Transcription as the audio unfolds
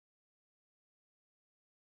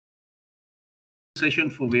session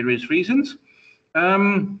for various reasons.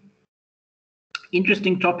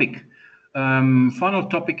 Interesting topic. Final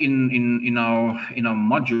topic in our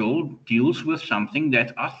module deals with something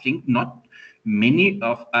that I think not many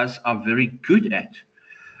of us are very good at.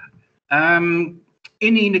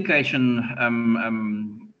 Any indication,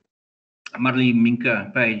 Marley,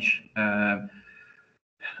 Minka, Paige,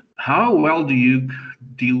 how well do you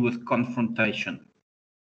deal with confrontation?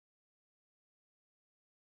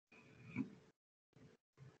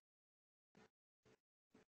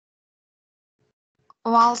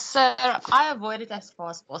 Well, sir, I avoid it as far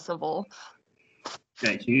as possible.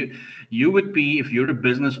 Okay, so you would be, if you're a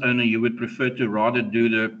business owner, you would prefer to rather do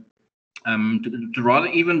the to rather,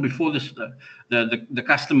 even before this the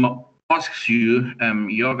customer asks you,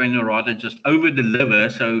 you're going to rather just over deliver.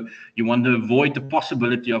 So you want to avoid the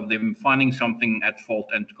possibility of them finding something at fault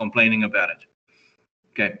and complaining about it.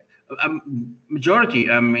 Okay. Majority.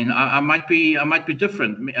 I mean, I might be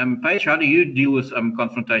different. Paige, how do you deal with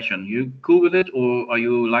confrontation? You cool with it, or are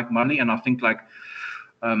you like Marley? And I think like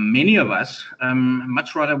many of us,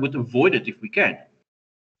 much rather would avoid it if we can.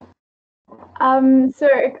 So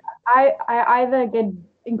I either get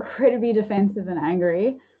incredibly defensive and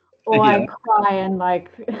angry, or I cry and like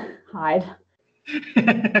hide.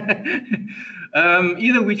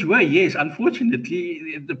 Either which way, yes.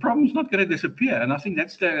 Unfortunately, the problem's not going to disappear, and I think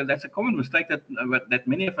that's a common mistake that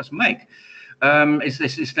many of us make. Is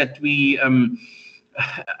that we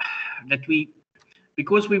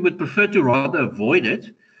because we would prefer to rather avoid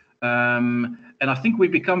it, and I think we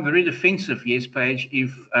become very defensive. Yes, Paige,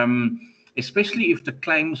 if especially if the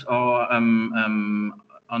claims are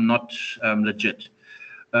not legit.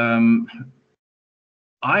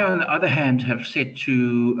 I, on the other hand, have said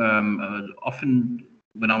to often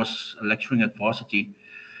when I was lecturing at varsity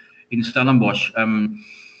in Stellenbosch, and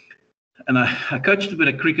I coached a bit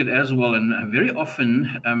of cricket as well, and very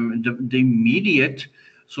often the immediate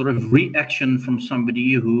sort of reaction from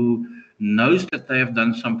somebody who knows that they have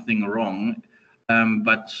done something wrong,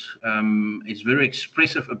 but is very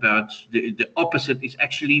expressive about the opposite, is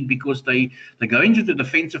actually because they go into the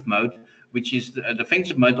defensive mode, which is the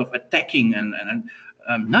defensive mode of attacking and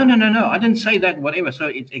no, I didn't say that, whatever.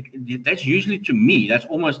 So that's usually, to me, that's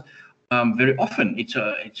almost very often it's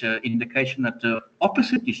an indication that the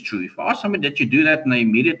opposite is true. If I ask somebody that you do that, and they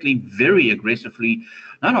immediately very aggressively,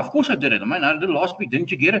 no, of course I did it. I mean, I did it last week.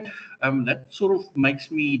 Didn't you get it? That sort of makes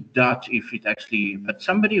me doubt if it actually. But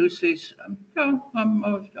somebody who says, no,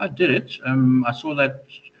 I did it. I saw that,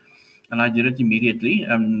 and I did it immediately.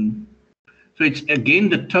 So it's again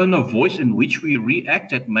the tone of voice in which we react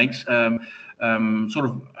that makes sort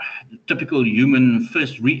of typical human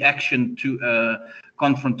first reaction to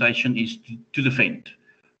confrontation is to defend,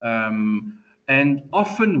 and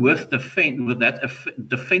often with that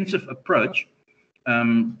defensive approach,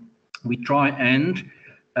 we try and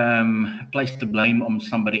place the blame on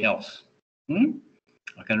somebody else.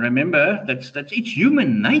 I can remember that's it's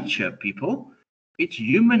human nature, people. It's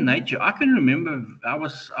human nature. I can remember I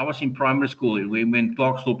was in primary school. We were in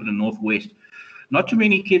Clarksthorpe in the northwest. Not too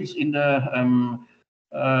many kids in the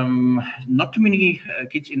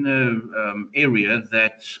area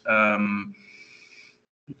that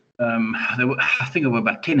there were, I think there were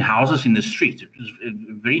about 10 houses in the street. It was a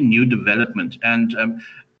very new development, and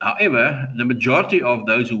however, the majority of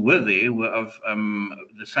those who were there were of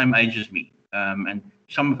the same age as me, and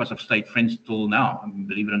some of us have stayed friends till now,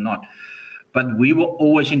 believe it or not. But we were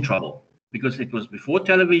always in trouble because it was before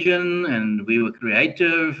television, and we were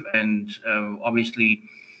creative, and obviously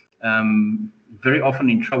very often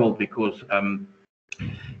in trouble because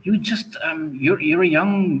you just you're a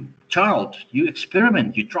young child. You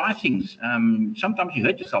experiment, you try things. Sometimes you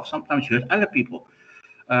hurt yourself, sometimes you hurt other people.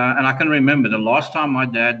 And I can remember the last time my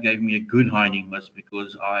dad gave me a good hiding was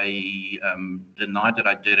because I denied that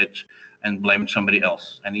I did it and blamed somebody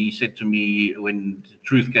else. And he said to me, when the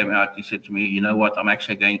truth came out, he said to me, you know what,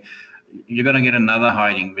 you're going to get another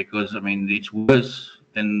hiding, because, I mean, it's worse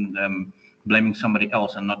than blaming somebody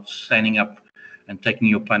else and not standing up and taking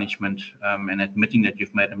your punishment and admitting that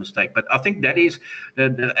you've made a mistake. But I think that is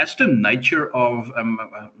that's the nature of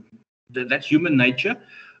that's human nature.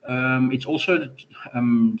 It's also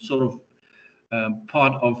sort of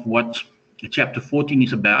part of what Chapter 14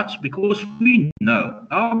 is about, because we know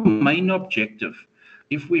our main objective,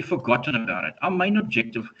 if we've forgotten about it, our main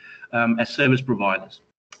objective as service providers,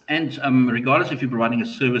 and regardless if you're providing a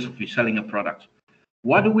service or if you're selling a product,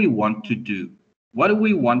 what do we want to do? What do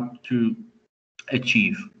we want to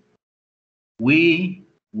achieve? We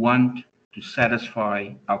want to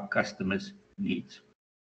satisfy our customers' needs.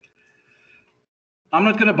 I'm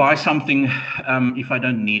not going to buy something if I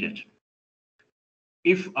don't need it.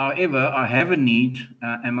 If, however, I have a need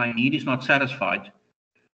and my need is not satisfied,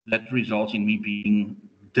 that results in me being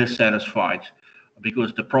dissatisfied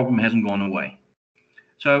because the problem hasn't gone away.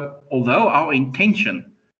 So although our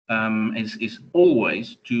intention is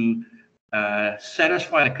always to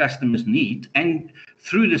satisfy the customer's need, and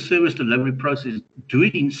through the service delivery process, do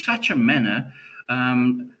it in such a manner,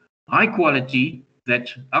 high quality,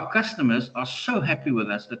 that our customers are so happy with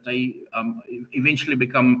us that they eventually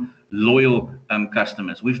become loyal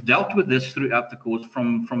customers. We've dealt with this throughout the course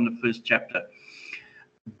from the first chapter.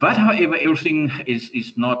 But however, everything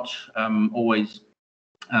is not always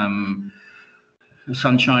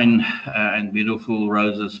sunshine and beautiful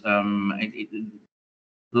roses.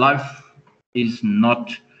 Life is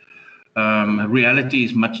not, reality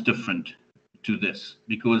is much different to this,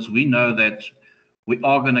 because we know that we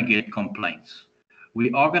are going to get complaints. We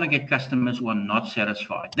are going to get customers who are not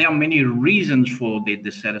satisfied. There are many reasons for their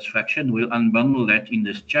dissatisfaction. We'll unbundle that in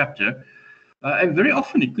this chapter. And very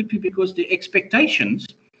often it could be because the expectations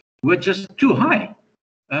were just too high.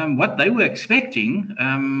 What they were expecting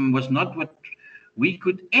was not what we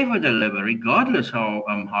could ever deliver, regardless how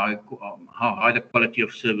high the quality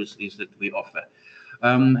of service is that we offer.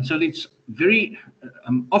 So it's very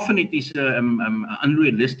often it is an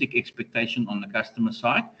unrealistic expectation on the customer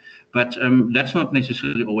side, but that's not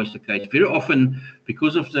necessarily always the case. Very often,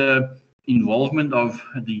 because of the involvement of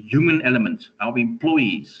the human element, our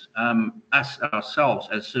employees, us ourselves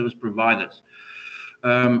as service providers,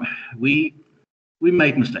 we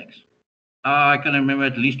made mistakes. I can remember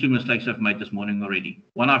at least 2 mistakes I've made this morning already.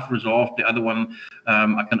 One I've resolved, the other one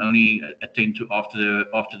I can only attend to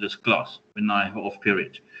after this class when I have off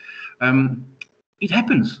period. It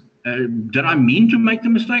happens. Did I mean to make the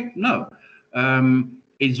mistake? No.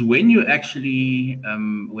 It's when you actually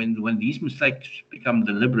when these mistakes become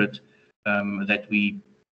deliberate that we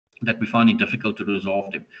find it difficult to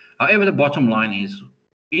resolve them. However, the bottom line is,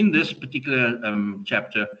 in this particular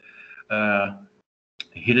chapter,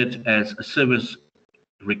 headed as a service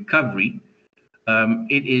recovery,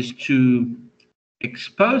 it is to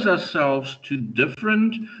expose ourselves to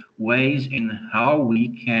different ways in how we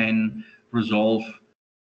can resolve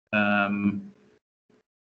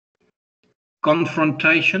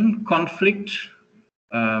confrontation, conflict,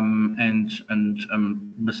 and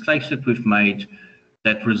mistakes that we've made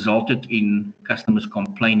that resulted in customers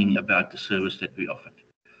complaining about the service that we offered.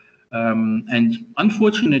 And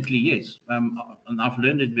unfortunately, yes, and I've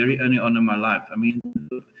learned it very early on in my life. I mean,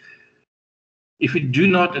 if we do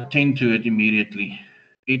not attend to it immediately,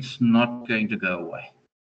 it's not going to go away.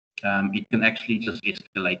 It can actually just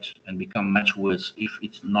escalate and become much worse if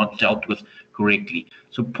it's not dealt with correctly.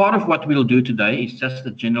 So part of what we'll do today is just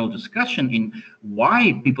a general discussion in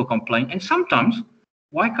why people complain, and sometimes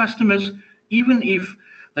why customers, even if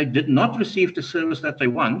they did not receive the service that they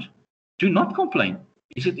want, do not complain.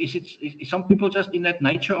 Is some people just in that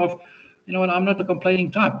nature of, you know what, I'm not a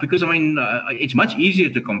complaining type? Because I mean, it's much easier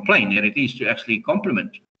to complain than it is to actually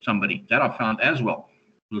compliment somebody. That I found as well.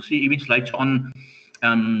 We'll see even later on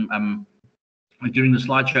during the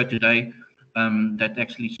slideshow today that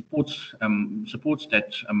actually supports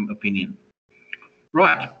that opinion.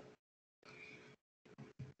 Right.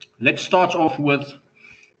 Let's start off with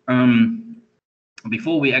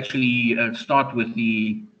before we actually start with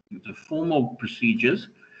the formal procedures.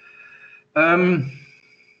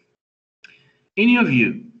 Any of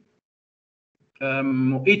you,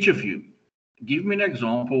 or each of you, give me an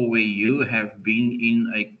example where you have been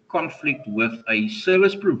in a conflict with a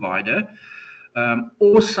service provider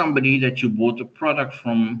or somebody that you bought a product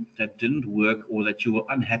from that didn't work or that you were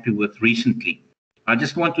unhappy with recently. I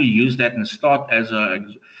just want to use that and start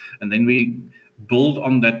and then we build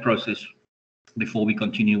on that process before we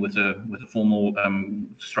continue with a formal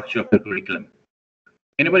structure of the curriculum.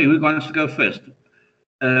 Anybody who wants to go first?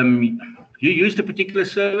 You used a particular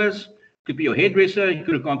service. It could be your hairdresser. You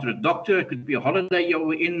could have gone to the doctor. It could be a holiday you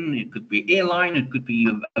were in. It could be airline. It could be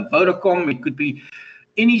a Vodacom. It could be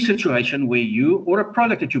any situation where you, or a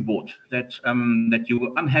product that you bought that that you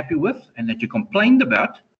were unhappy with and that you complained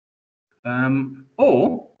about,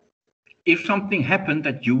 or if something happened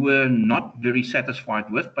that you were not very satisfied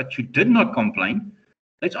with, but you did not complain,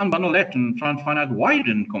 let's unbundle that and try and find out why you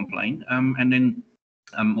didn't complain. And then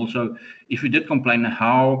also, if you did complain,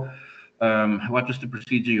 how, what was the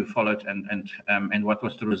procedure you followed, and what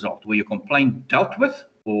was the result? Were your complaint dealt with,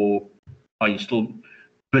 or are you still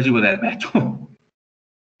busy with that battle?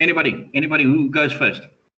 Anybody who goes first?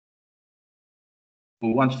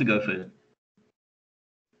 Who wants to go first?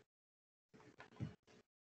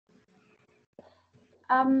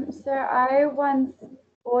 So I once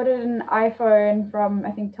ordered an iPhone from,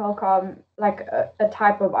 I think, Telcom, like a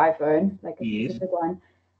type of iPhone, like a Yes. specific one,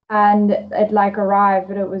 and it like arrived,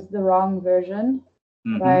 but it was the wrong version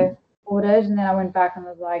that I ordered, and then I went back and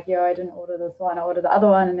was like, yo, I didn't order this one, I ordered the other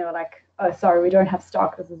one, and they were like, oh, sorry, we don't have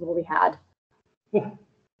stock, this is all we had. Oh.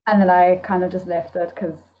 And then I kind of just left it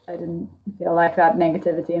because I didn't feel like that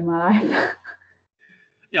negativity in my life.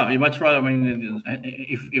 Yeah, you much rather. I mean,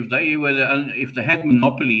 if they were if they had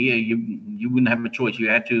monopoly, you wouldn't have a choice. You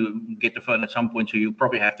had to get the phone at some point, so you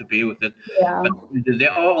probably have to bear with it. Yeah. But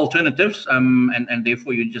there are alternatives, and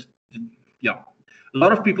therefore you just, yeah. A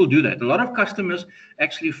lot of people do that. A lot of customers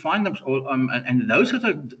actually find them, and those are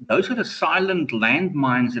the silent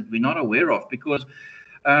landmines that we're not aware of, because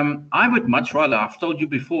I would much rather, I've told you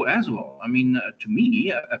before as well, I mean, to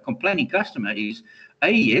me, a complaining customer is,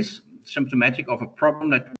 yes, symptomatic of a problem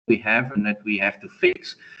that we have and that we have to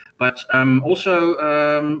fix, but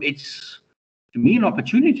also it's, to me, an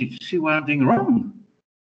opportunity to see what I'm doing wrong.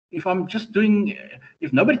 If I'm just doing,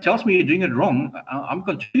 if nobody tells me you're doing it wrong, I'm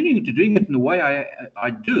continuing to doing it in the way I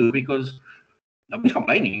do, because nobody's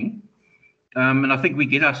complaining. And I think we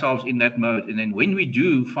get ourselves in that mode, and then when we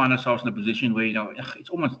do find ourselves in a position where, you know,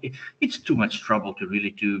 it's too much trouble to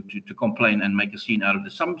really to complain and make a scene out of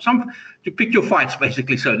this. Some to pick your fights,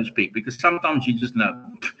 basically, so to speak, because sometimes you just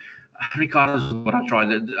know, regardless of what I try,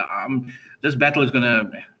 that this battle is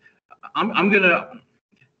gonna, I'm gonna.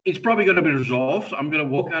 It's probably going to be resolved. I'm going to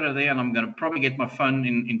walk out of there, and I'm going to probably get my phone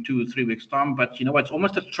in 2 or 3 weeks' time. But you know what? It's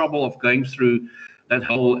almost the trouble of going through that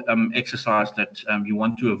whole exercise that you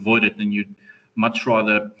want to avoid it, and you'd much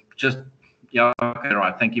rather just, yeah, okay,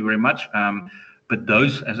 right, thank you very much. But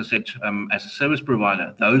those, as I said, as a service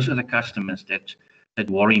provider, those are the customers that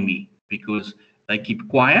worry me, because they keep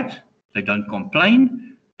quiet, they don't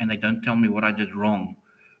complain, and they don't tell me what I did wrong.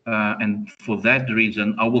 And for that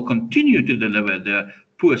reason, I will continue to deliver the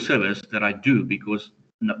poor service that I do, because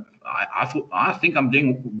no, I think I'm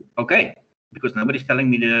doing okay, because nobody's telling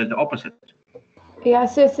me the opposite. Yeah,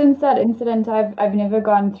 so since that incident, I've never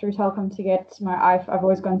gone through Telcom to get my iPhone. I've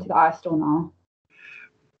always gone to the iStore now.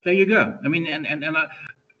 There you go. I mean, and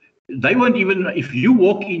they won't even, if you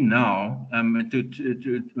walk in now to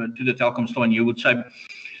the Telcom store, and you would say,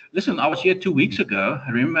 listen, I was here 2 weeks ago,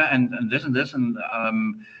 I remember, and this and this, and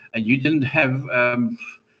you didn't have,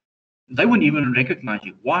 they wouldn't even recognize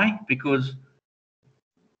you. Why? Because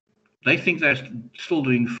they think they're still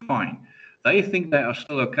doing fine. They think they are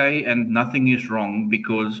still okay and nothing is wrong,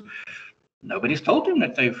 because nobody's told them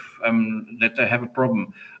that they have a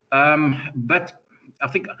problem. But I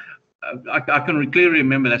think I can clearly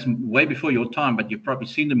remember, that's way before your time, but you've probably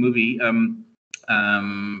seen the movie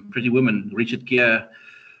Pretty Woman, Richard Gere,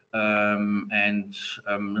 and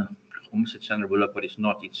almost said Sandra Bullock, but it's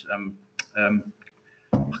not. It's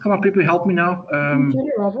come on, people, help me now.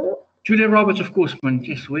 Julia Roberts. Julia Roberts, of course, man.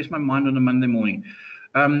 Yes, where's my mind on a Monday morning?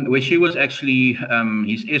 Where she was actually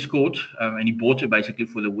his escort, and he bought her basically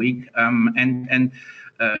for the week.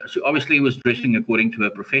 So obviously he was dressing according to her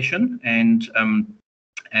profession, and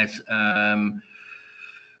as a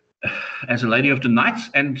lady of the nights.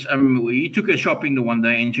 And he took her shopping the one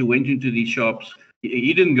day, and she went into these shops.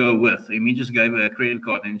 He didn't go with him. He just gave her a credit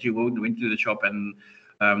card, and she went to the shop, and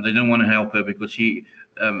they didn't want to help her, because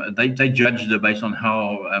they judged her based on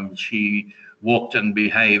how she walked and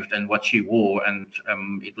behaved and what she wore, and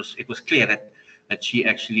it was clear that she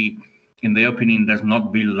actually, in their opinion, does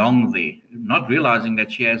not belong there, not realizing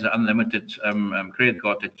that she has an unlimited credit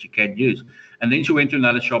card that she can use. And then she went to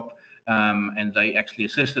another shop, and they actually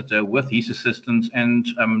assisted her with his assistance, and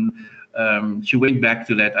she went back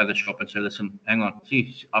to that other shop and said, listen, hang on,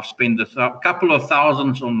 see, I've spent a couple of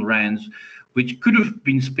thousands on rands, which could have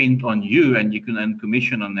been spent on you, and you can earn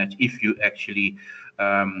commission on that if you actually,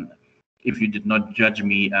 if you did not judge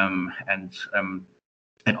me and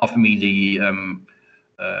offer me the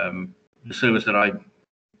service that I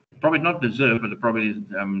probably not deserve, but probably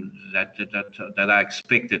that I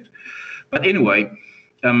expected. But anyway,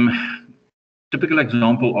 typical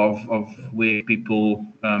example of where people,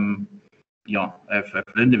 have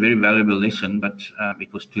learned a very valuable lesson, but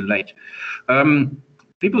it was too late.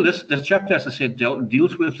 People, this chapter, as I said,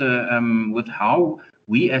 deals with how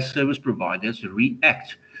we as service providers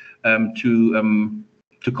react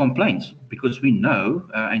to complaints, because we know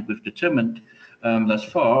and we've determined thus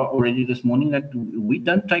far already this morning that we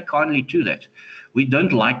don't take kindly to that. We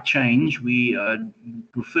don't like change. We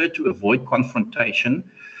prefer to avoid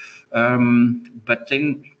confrontation. But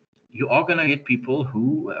then you are going to get people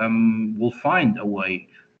who will find a way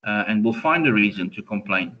and will find a reason to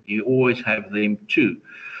complain. You always have them too.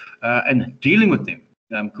 And dealing with them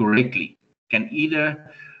correctly can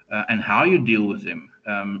either and how you deal with them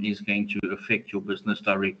is going to affect your business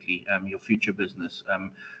directly, your future business.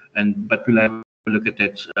 But we'll have a look at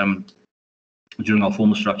that during our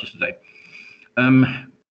formal structures today.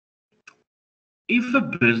 If a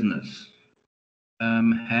business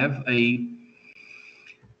have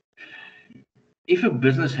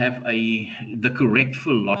the correct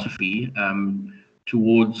philosophy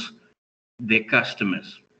towards their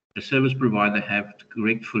customers, the service provider have the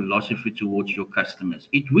correct philosophy towards your customers,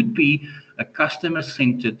 it would be a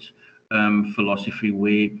customer-centered philosophy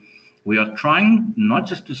where we are trying not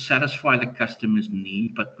just to satisfy the customer's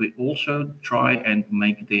need, but we also try and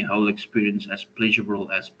make their whole experience as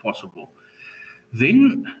pleasurable as possible.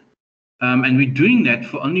 Then, and we're doing that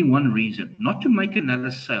for only one reason, not to make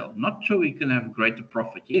another sale, not so we can have greater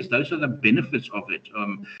profit. Yes, those are the benefits of it,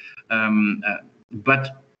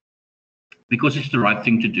 but because it's the right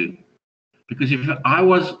thing to do. Because if I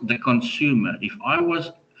was the consumer, if I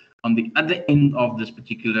was on the other end of this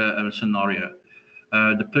particular scenario,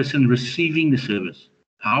 the person receiving the service,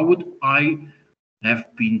 how would I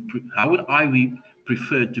be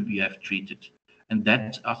preferred to be treated? And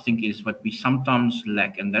that, I think, is what we sometimes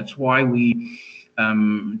lack, and that's why we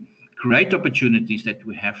create opportunities that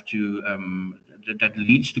we have to that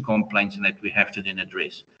leads to complaints and that we have to then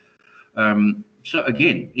address. So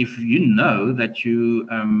again, if you know that you're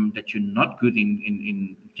not good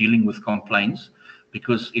in dealing with complaints,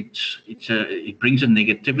 because it brings a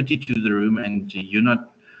negativity to the room, and you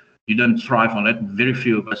don't thrive on it. Very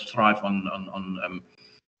few of us thrive on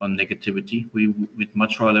negativity. We'd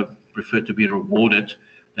much rather prefer to be rewarded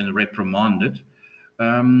than reprimanded.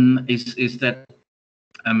 Is that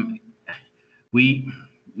we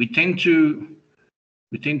tend to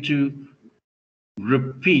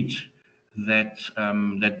repeat that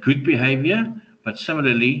good behavior, but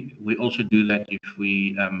similarly we also do that if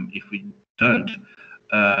we don't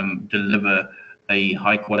deliver a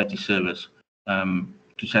high quality service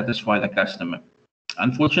to satisfy the customer.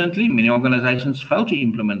 Unfortunately, many organizations fail to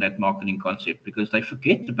implement that marketing concept because they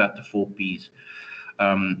forget about the 4 Ps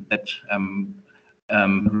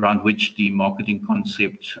around which the marketing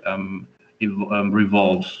concept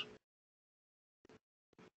revolves.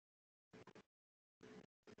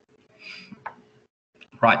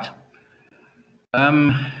 Right.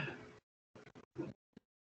 And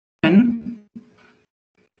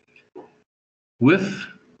with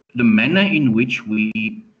the manner in which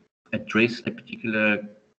we address a particular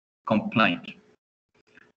complaint,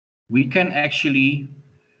 we can actually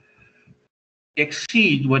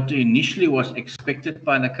exceed what initially was expected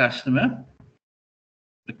by the customer,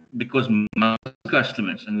 because most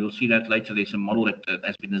customers, and we'll see that later, there's a model that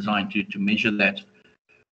has been designed to measure that.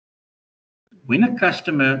 When a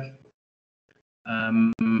customer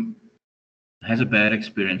has a bad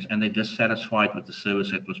experience and they're dissatisfied with the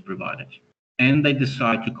service that was provided, and they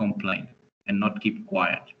decide to complain and not keep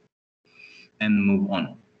quiet and move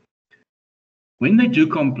on. When they do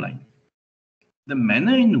complain, the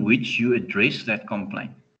manner in which you address that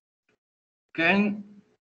complaint can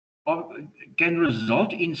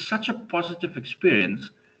result in such a positive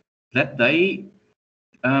experience that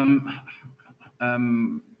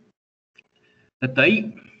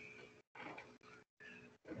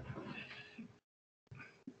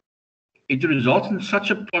it results in such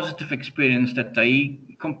a positive experience that they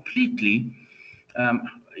completely,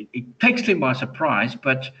 it takes them by surprise,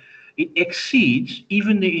 but it exceeds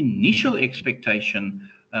even the initial expectation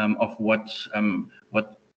of what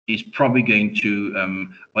is probably going to,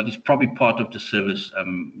 what is probably part of the service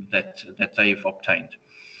that they've obtained.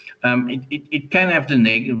 It can have the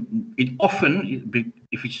negative. It often,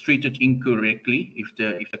 if it's treated incorrectly, if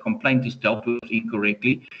the complaint is dealt with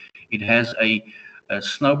incorrectly, it has a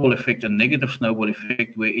snowball effect, a negative snowball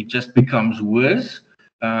effect, where it just becomes worse.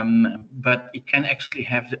 But it can actually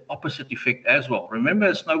have the opposite effect as well. Remember,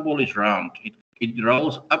 a snowball is round. It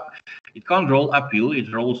rolls up. It can't roll uphill. It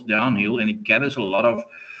rolls downhill, and it gathers a lot of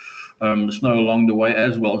snow along the way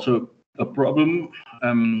as well. So a problem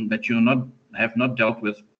that you have not dealt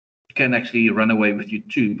with can actually run away with you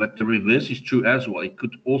too. But the reverse is true as well. It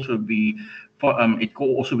could also be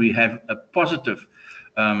have a positive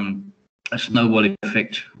a snowball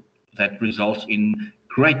effect that results in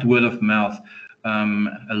great word of mouth,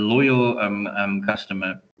 a loyal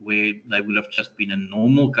customer where they would have just been a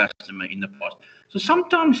normal customer in the past. So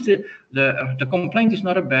sometimes the complaint is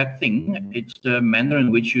not a bad thing. It's the manner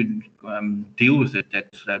in which you deal with it that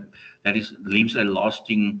leaves a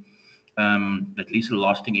lasting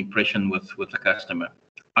impression with the customer.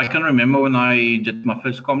 I can remember when I did my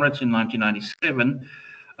first Comrades in 1997.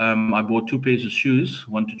 I bought 2 pairs of shoes,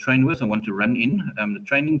 one to train with and one to run in. The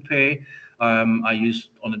training pair, I use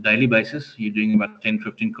on a daily basis. You're doing about 10,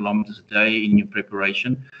 15 kilometers a day in your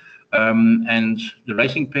preparation. And the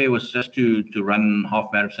racing pair was just to run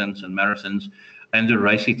half marathons and marathons, and the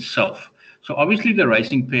race itself. So obviously the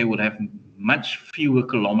racing pair would have much fewer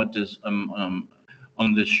kilometers on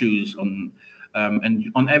the shoes. And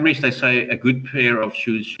on average, they say a good pair of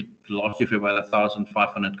shoes should last you for about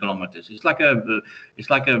 1,500 kilometers. It's like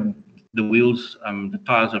the wheels, the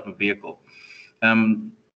tires of a vehicle.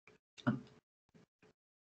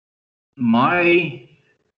 My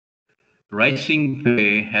racing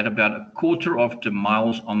pair had about a quarter of the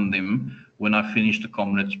miles on them when I finished the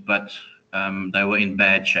comrades, but they were in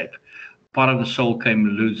bad shape. Part of the sole came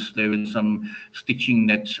loose. There was some stitching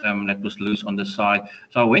that was loose on the side.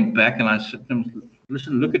 So I went back and I said to them,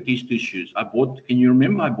 listen, look at these two shoes. Can you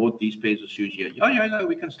remember I bought these pairs of shoes here? Yeah,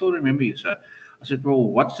 we can still remember you, sir. I said, well,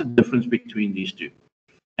 what's the difference between these two?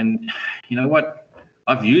 And you know what?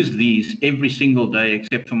 I've used these every single day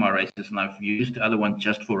except for my races, and I've used the other one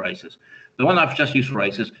just for races. The one I've just used for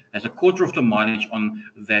races has a quarter of the mileage on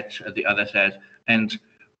that the others has, and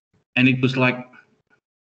it was like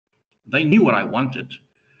they knew what I wanted.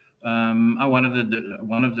 I wanted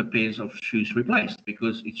one of the pairs of shoes replaced,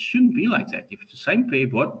 because it shouldn't be like that. If it's the same pair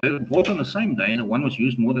bought on the same day and one was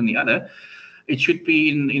used more than the other, it should be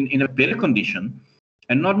in a better condition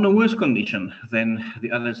and not in a worse condition than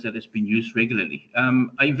the others that has been used regularly.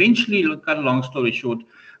 I eventually, cut a long story short,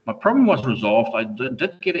 my problem was resolved. I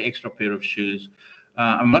did get an extra pair of shoes.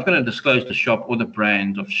 I'm not going to disclose the shop or the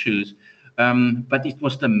brand of shoes, but it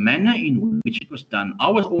was the manner in which it was done. I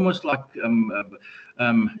was almost like,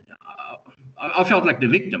 I felt like the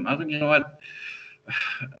victim. I think, you know what,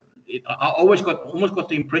 I almost got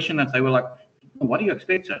the impression that they were like, what do you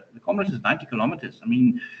expect, sir? The Comrades is 90 kilometers. I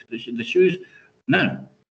mean, the shoes, no.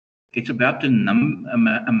 It's about the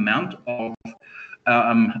amount of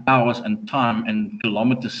hours and time and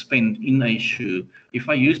kilometers spent in a shoe. If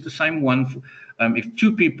I use the same one, if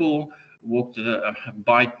two people walked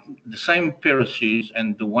buy the same pair of shoes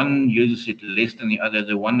and the one uses it less than the other,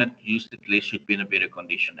 the one that used it less should be in a better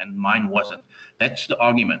condition, and mine wasn't. That's the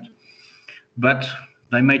argument. But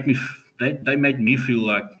they made me feel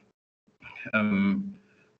like,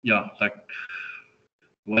 yeah, like,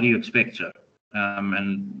 what do you expect, sir?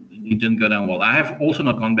 And it didn't go down well. I have also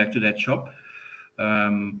not gone back to that shop,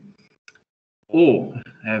 or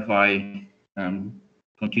have I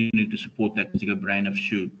continued to support that particular brand of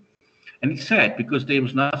shoe. And it's sad because there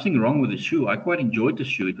was nothing wrong with the shoe. I quite enjoyed the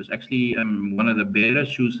shoe. It was actually one of the better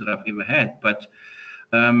shoes that I've ever had. But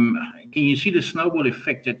can you see the snowball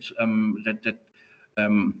effect that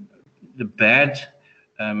the bad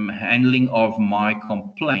handling of my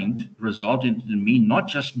complaint resulted in me not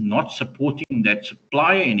just not supporting that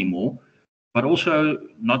supplier anymore, but also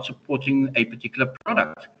not supporting a particular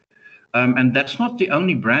product. And that's not the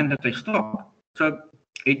only brand that they stock. So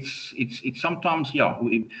it's sometimes, yeah,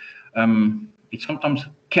 it sometimes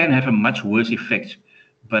can have a much worse effect.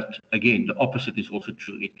 But again, the opposite is also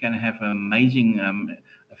true. It can have an amazing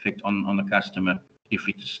effect on the customer if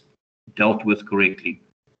it's dealt with correctly.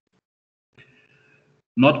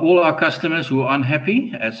 Not all our customers who are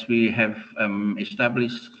unhappy, as we have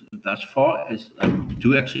established thus far,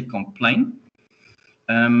 do actually complain.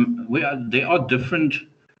 There are different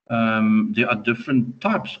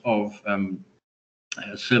types of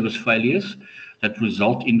service failures that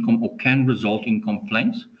result in or can result in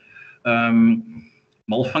complaints.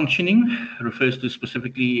 Malfunctioning refers to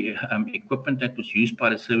specifically equipment that was used by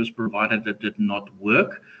the service provider that did not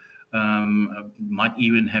work. Might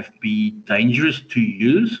even be dangerous to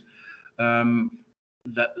use.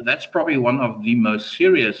 That's probably one of the most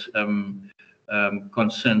serious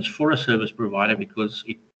concerns for a service provider, because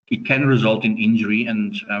it can result in injury.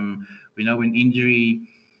 And we know when injury,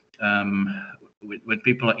 when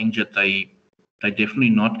people are injured, they're definitely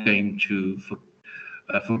not going to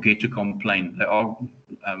forget to complain. They are,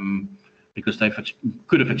 because they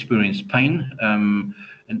could have experienced pain, and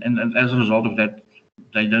as a result of that,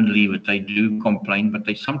 they don't leave it. They do complain, but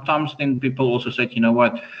they sometimes, then people also say, you know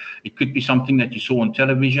what, it could be something that you saw on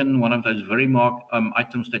television, one of those Verimark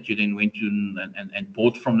items that you then went to and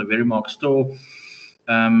bought from the Verimark store,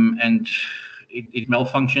 and it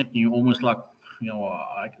malfunctioned. And you almost like, you know,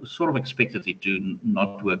 I sort of expected it to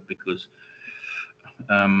not work because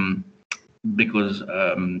if it was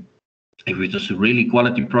a really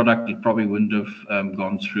quality product, it probably wouldn't have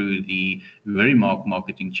gone through the Verimark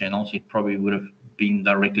marketing channels. It probably would have been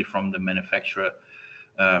directly from the manufacturer.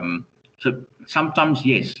 So sometimes,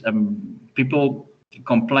 yes, people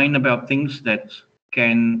complain about things that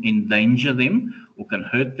can endanger them or can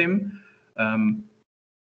hurt them. And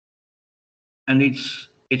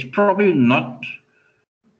it's probably not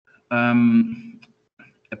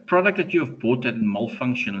a product that you have bought that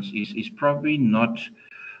malfunctions is probably not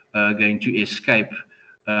going to escape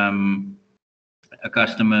a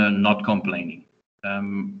customer not complaining.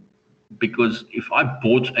 Because if I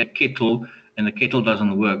bought a kettle and the kettle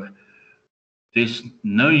doesn't work, there's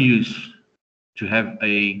no use to have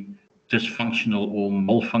a dysfunctional or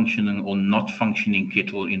malfunctioning or not functioning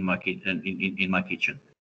kettle in my kitchen.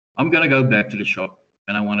 I'm going to go back to the shop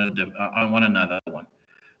and I want another one.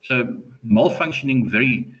 So malfunctioning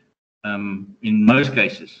in most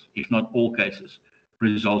cases, if not all cases,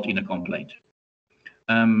 result in a complaint.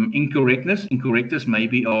 Incorrectness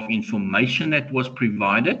maybe of information that was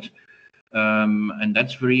provided. And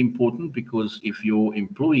that's very important, because if your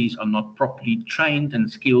employees are not properly trained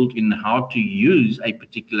and skilled in how to use a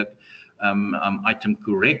particular item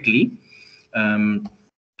correctly, and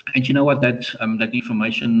you know what, that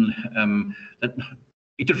information, that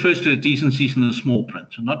it refers to the T's and C's in the small print.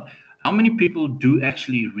 Not how many people do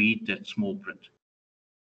actually read that small print.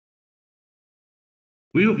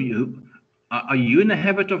 Who of you are you in the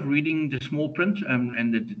habit of reading the small print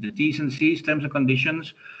and the T's and C's, terms and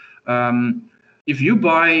conditions? If you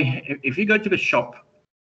go to the shop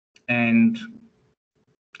and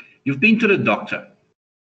you've been to the doctor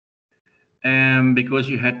because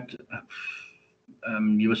you had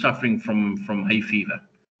you were suffering from hay fever,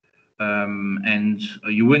 and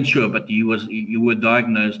you weren't sure, but you were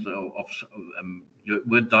diagnosed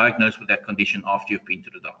with that condition after you've been to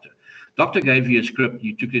the doctor. Doctor gave you a script,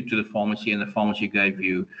 you took it to the pharmacy, and the pharmacy gave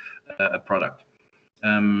you a product.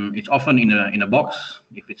 It's often in a box.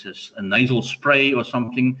 If it's a nasal spray or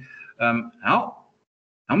something, how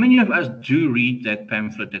many of us do read that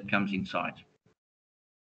pamphlet that comes inside?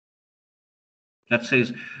 That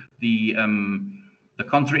says the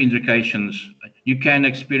contraindications you can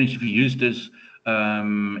experience if you use this.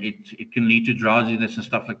 It can lead to drowsiness and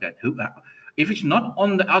stuff like that. If it's not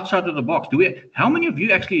on the outside of the box, how many of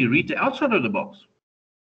you actually read the outside of the box?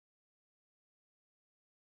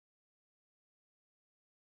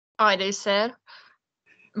 I do, sir.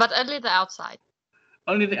 But only the outside.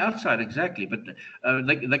 Only the outside, exactly. But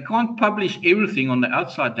they can't publish everything on the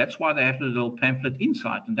outside. That's why they have the little pamphlet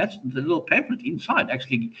inside. And that's the little pamphlet inside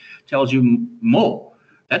actually tells you more.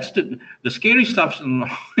 That's the scary stuff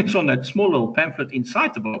is on that small little pamphlet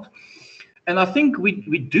inside the box. And I think we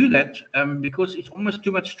do that because it's almost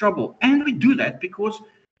too much trouble. And we do that because,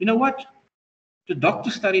 you know what? The doctor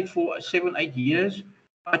studied for 7-8 years.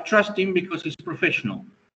 I trust him because he's a professional.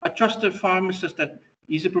 I trust the pharmacist that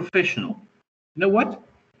he's a professional. You know what?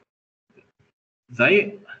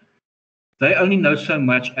 They only know so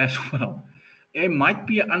much as well. There might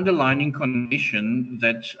be an underlying condition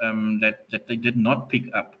that that they did not pick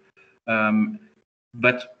up,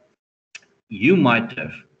 but you might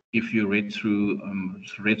have if you read through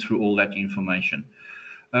all that information.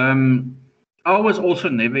 I was also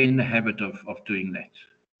never in the habit of doing that,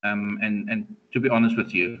 and to be honest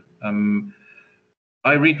with you,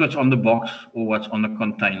 I read what's on the box or what's on the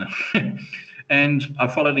container. And I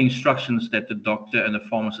follow the instructions that the doctor and the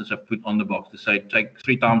pharmacist have put on the box to say take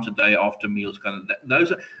 3 times a day after meals.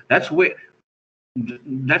 That's what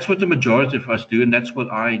the majority of us do, and that's what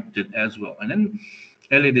I did as well. And then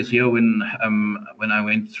earlier this year, when I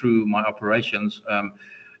went through my operations,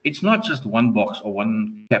 it's not just one box or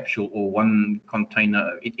one capsule or one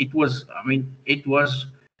container. It was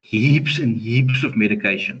heaps and heaps of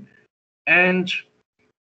medication, and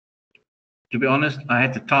to be honest, I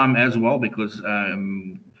had the time as well, because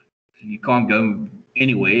you can't go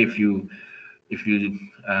anywhere if you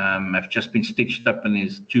have just been stitched up and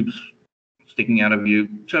there's tubes sticking out of you.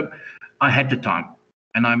 So I had the time,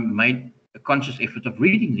 and I made a conscious effort of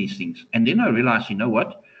reading these things. And then I realized, you know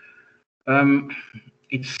what?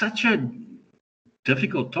 It's such a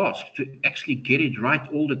difficult task to actually get it right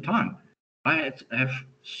all the time. I have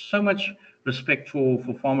so much respect for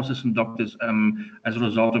pharmacists and doctors as a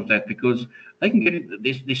result of that, because they can get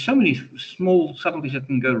it. There's so many small subtleties that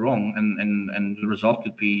can go wrong, and the result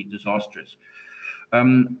could be disastrous.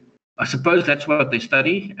 I suppose that's what they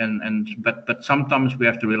study, but sometimes we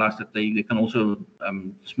have to realize that they can also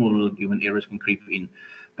small little human errors can creep in.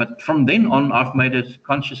 But from then on, I've made a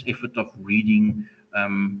conscious effort of reading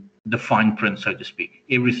the fine print, so to speak,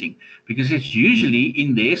 everything, because it's usually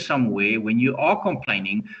in there somewhere when you are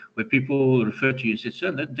complaining, where people refer to you and say,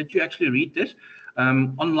 "Sir, did you actually read this?"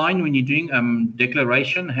 Online, when you're doing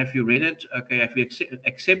declaration, have you read it? Okay, have you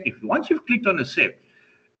accept? Once you've clicked on accept,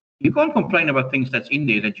 you can't complain about things that's in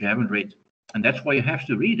there that you haven't read, and that's why you have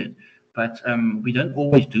to read it. But we don't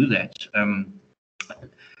always do that.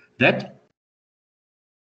 That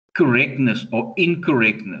correctness or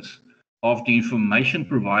incorrectness of the information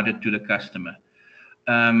provided to the customer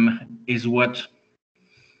is what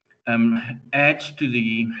adds to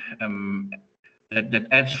the that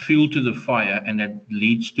adds fuel to the fire, and that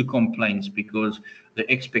leads to complaints, because the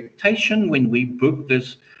expectation when we booked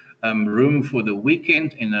this room for the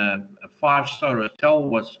weekend in a 5-star hotel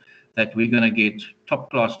was that we're going to get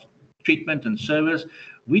top-class treatment and service.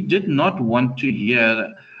 We did not want to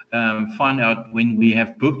hear, find out when we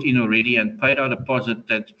have booked in already and paid our deposit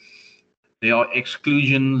that there are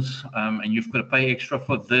exclusions, and you've got to pay extra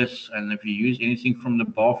for this. And if you use anything from the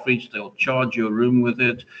bar fridge, they'll charge your room with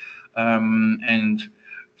it. And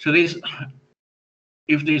so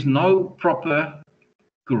if there's no proper,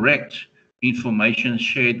 correct information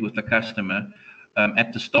shared with the customer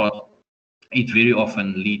at the start, it very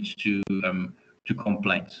often leads to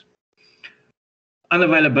complaints.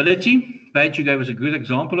 Unavailability, Paige, you gave us a good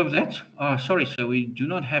example of that. Oh, sorry, so we do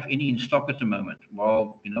not have any in stock at the moment.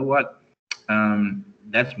 Well, you know what?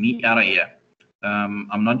 That's me out of here.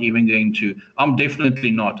 I'm not even going to. I'm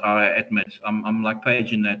definitely not. I admit. I'm like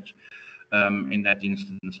Paige in that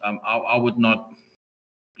instance. I would not.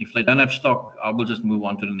 If they don't have stock, I will just move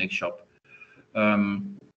on to the next shop.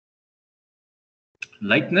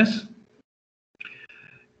 Lateness.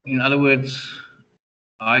 In other words,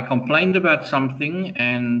 I complained about something,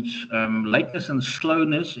 and lateness and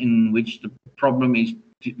slowness in which the problem is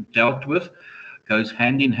dealt with goes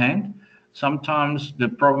hand in hand. Sometimes the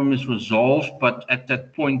problem is resolved, but at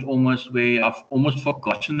that point almost where I've almost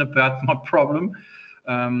forgotten about my problem.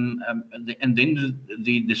 And then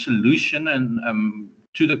the solution and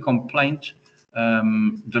to the complaint,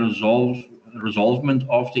 the resolvement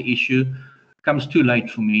of the issue comes too late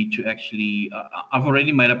for me to actually, I've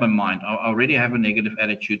already made up my mind. I already have a negative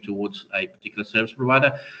attitude towards a particular service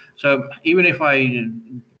provider. So even if I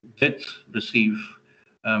did receive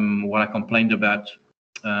what I complained about,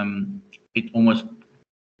 it almost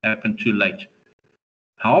happened too late.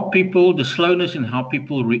 How people, the slowness in how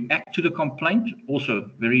people react to the complaint, also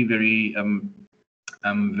very, very,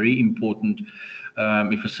 very important.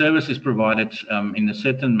 If a service is provided in a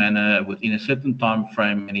certain manner within a certain time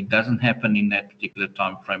frame, and it doesn't happen in that particular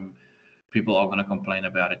time frame, people are going to complain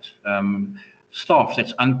about it. Staff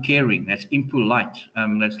that's uncaring, that's impolite,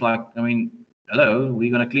 that's like, I mean, hello, we're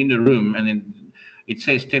going to clean the room, and then it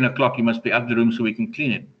says 10 o'clock, you must be up the room so we can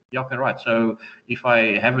clean it. Yeah, okay, right. So if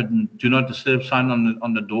I have a do not disturb sign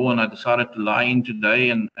on the door, and I decided to lie in today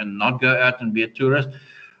and not go out and be a tourist,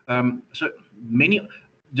 so many.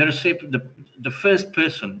 The first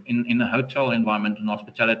person in a hotel environment, an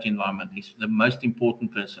hospitality environment, is the most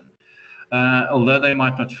important person. Although they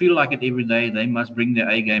might not feel like it every day, they must bring their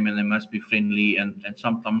A game, and they must be friendly and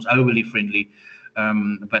sometimes overly friendly.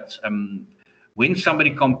 But when somebody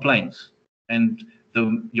complains, and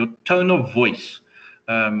your tone of voice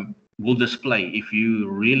will display if you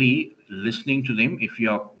really listening to them, if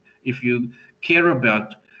you care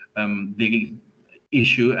about the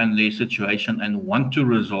issue and their situation and want to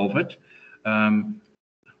resolve it.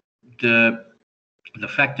 The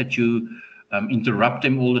fact that you interrupt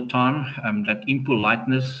them all the time, that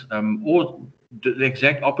impoliteness, or the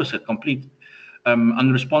exact opposite, complete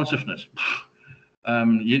unresponsiveness.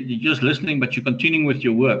 You're just listening, but you're continuing with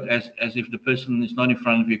your work as if the person is not in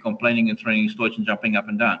front of you, complaining and throwing his torch and jumping up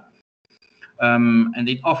and down. And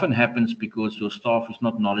it often happens because your staff is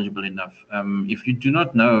not knowledgeable enough. If you do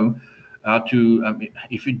not know how to,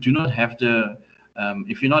 if you do not have the,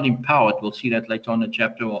 if you're not empowered, we'll see that later on in the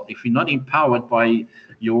chapter, or if you're not empowered by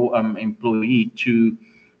your employee to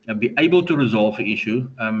be able to resolve the issue,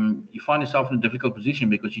 you find yourself in a difficult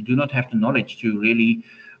position because you do not have the knowledge to really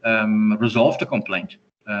resolve the complaint.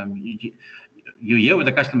 You hear what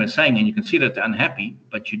the customer is saying, and you can see that they're unhappy,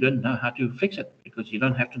 but you don't know how to fix it because you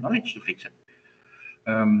don't have the knowledge to fix it.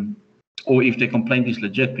 Or if the complaint is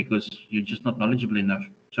legit, because you're just not knowledgeable enough.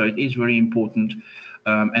 So it is very important.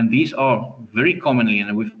 And these are very commonly,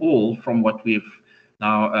 and we've all, from what we've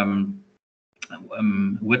now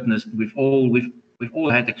witnessed, we've all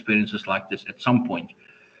had experiences like this at some point.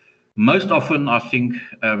 Most often, I think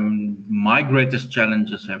my greatest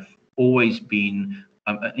challenges have always been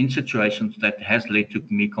in situations that has led to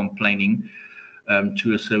me complaining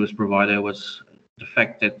to a service provider, was the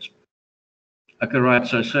fact that, okay, right,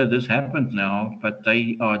 so this happened now, but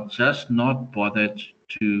they are just not bothered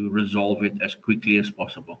to resolve it as quickly as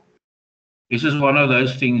possible. This is one of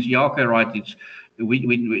those things. Yeah, okay, right. It's we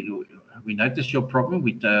notice your problem.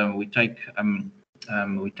 We take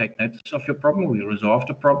notice of your problem. We resolve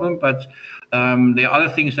the problem, but there are other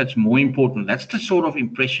things that's more important. That's the sort of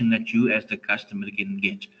impression that you, as the customer, can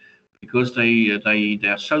get because they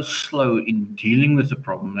are so slow in dealing with the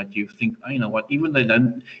problem that you think, oh, you know what, either they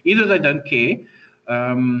don't care,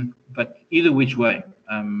 but either which way,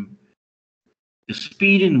 the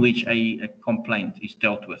speed in which a complaint is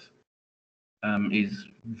dealt with is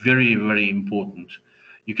very, very important.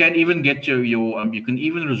 You can even get to you can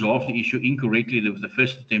even resolve the issue incorrectly with the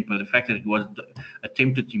first attempt, but the fact that it was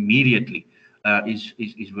attempted immediately is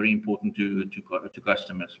very important to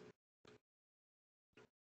customers.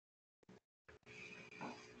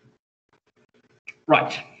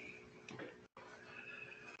 Right.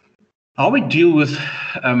 How we deal with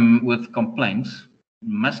complaints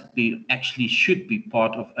should be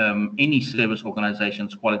part of any service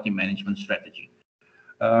organization's quality management strategy.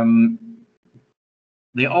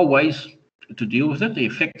 There are ways to deal with it. The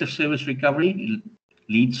effective service recovery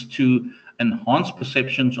leads to enhanced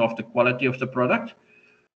perceptions of the quality of the product.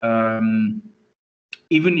 Even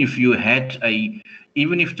if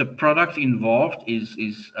the product involved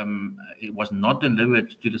it was not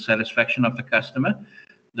delivered to the satisfaction of the customer,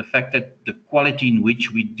 the fact that the quality in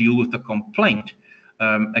which we deal with the complaint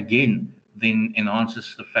again then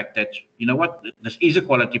enhances the fact that, you know what, this is a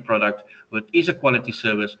quality product, or it is a quality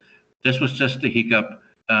service. This was just a hiccup.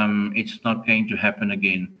 It's not going to happen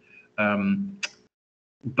again.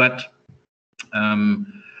 But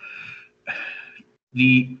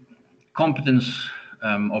the competence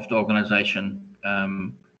of the organization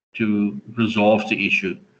to resolve the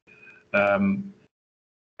issue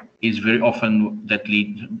is very often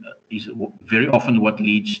what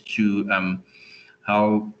leads to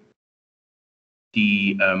how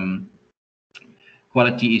the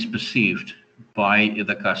quality is perceived by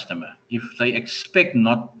the customer. If they expect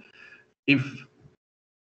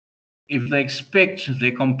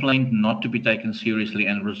their complaint not to be taken seriously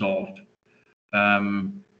and resolved,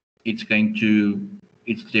 it's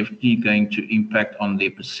definitely going to impact on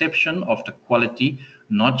their perception of the quality,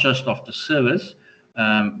 not just of the service,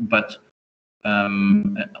 but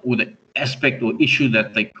or the aspect or issue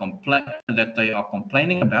that they are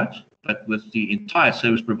complaining about, but with the entire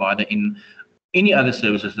service provider in any other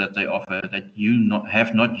services that they offer that you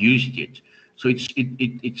have not used yet. So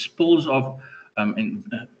it spills off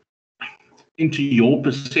into your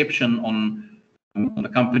perception on the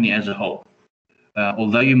company as a whole.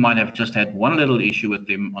 Although you might have just had one little issue with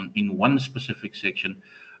them in one specific section.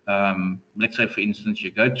 Let's say, for instance,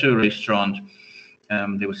 you go to a restaurant,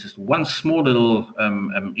 there was just one small little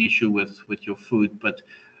issue with your food, but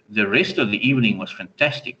the rest of the evening was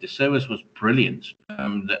fantastic. The service was brilliant.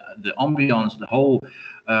 The ambiance, the whole,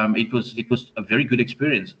 it was a very good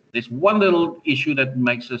experience. There's one little issue that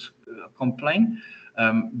makes us complain,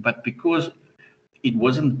 but because it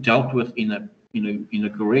wasn't dealt with in a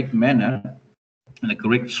correct manner, in a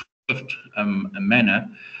correct, swift manner,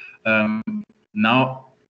 now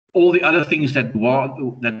all the other things that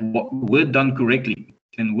were done correctly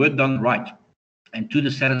and were done right and to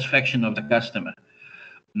the satisfaction of the customer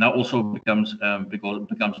now also becomes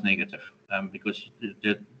negative, because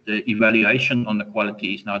the evaluation on the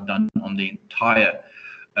quality is now done on the entire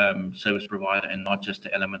service provider and not just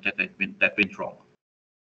the element that went wrong.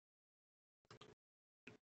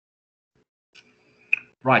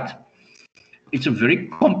 Right. It's a very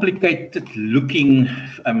complicated looking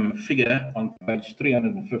figure on page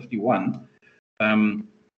 351. Let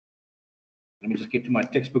me just get to my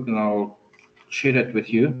textbook and I'll share that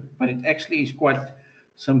with you. But it actually is quite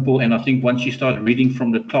simple, and I think once you start reading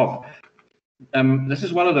from the top, this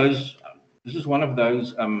is one of those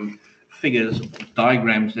figures,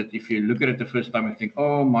 diagrams that if you look at it the first time, you think,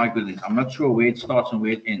 oh my goodness, I'm not sure where it starts and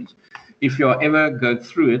where it ends. If you ever go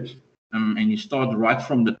through it and you start right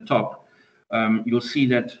from the top, you'll see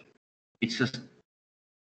that it's just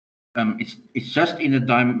in a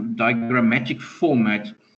diagrammatic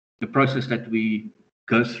format, the process that we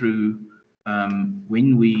go through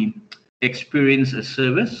when we experience a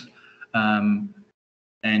service, and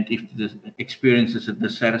if the experience is a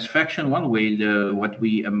dissatisfaction one, where what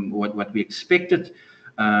we expected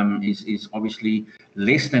is obviously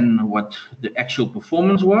less than what the actual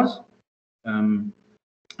performance was, then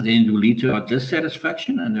it will lead to our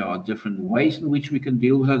dissatisfaction, and there are different ways in which we can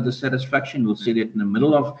deal with our dissatisfaction. We'll see that in the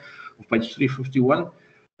middle of page 351,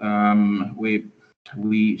 where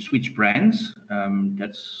we switch brands.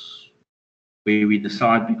 That's where we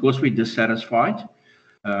decide, because we're dissatisfied,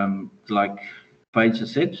 like Paige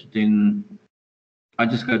has said, then I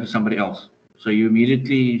just go to somebody else. So you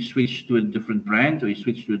immediately switch to a different brand, or you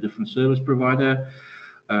switch to a different service provider,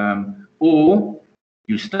 or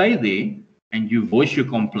you stay there and you voice your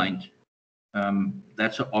complaint.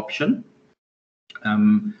 That's an option.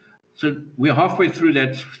 So we're halfway through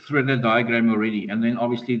that diagram already, and then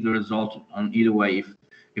obviously the result on either way,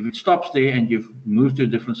 if it stops there and you've moved to a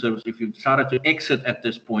different service, if you've decided to exit at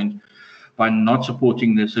this point by not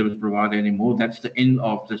supporting the service provider anymore, that's the end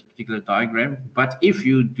of this particular diagram. But if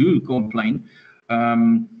you do complain,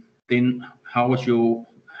 then how was your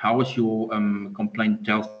complaint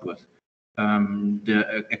dealt with?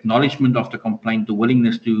 The acknowledgement of the complaint, the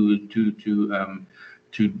willingness to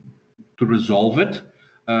resolve it,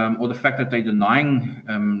 or the fact that they're denying,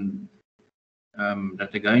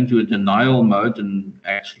 that they go into a denial mode and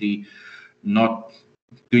actually not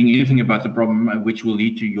doing anything about the problem, which will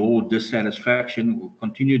lead to your dissatisfaction, will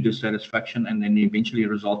continue dissatisfaction, and then eventually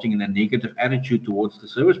resulting in a negative attitude towards the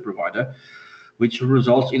service provider, which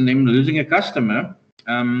results in them losing a customer.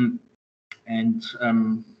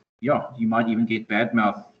 Yeah, you might even get bad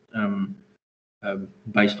mouth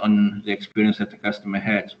based on the experience that the customer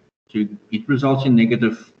had. So it results in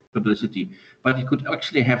negative publicity, but it could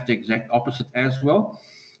actually have the exact opposite as well.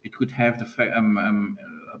 It could have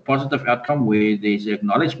a positive outcome where there's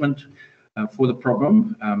acknowledgement for the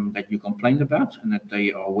problem that you complained about, and that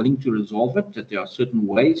they are willing to resolve it, that there are certain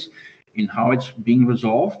ways in how it's being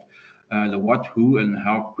resolved, the what, who, and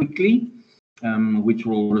how quickly, which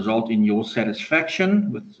will result in your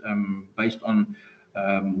satisfaction with based on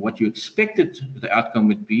what you expected the outcome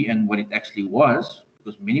would be and what it actually was,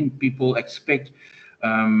 because many people expect,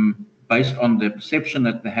 based on the perception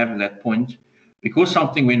that they have at that point, because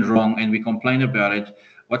something went wrong and we complain about it,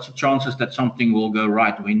 what's the chances that something will go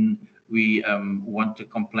right when we want the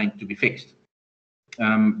complaint to be fixed?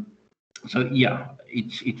 So yeah,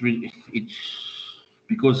 it's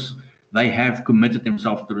because they have committed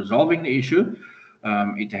themselves to resolving the issue.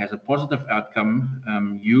 It has a positive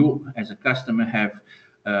outcome. You, as a customer, have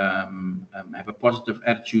a positive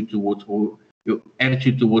attitude towards, or your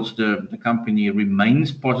attitude towards the company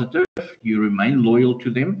remains positive. You remain loyal to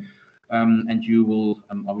them, and you will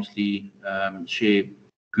obviously share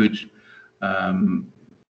good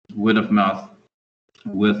word of mouth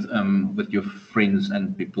with your friends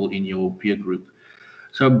and people in your peer group.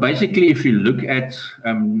 So basically, if you look at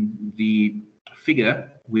the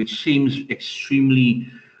figure, which seems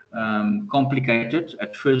extremely complicated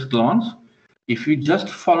at first glance, if you just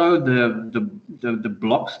follow the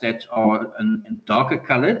blocks that are in darker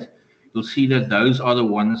colored, you'll see that those are the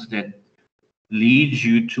ones that lead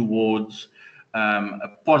you towards a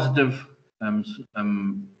positive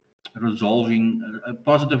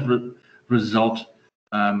result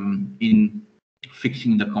in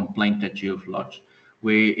fixing the complaint that you have lodged.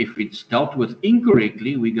 Where if it's dealt with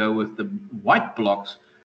incorrectly, we go with the white blocks,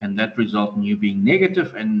 and that results in you being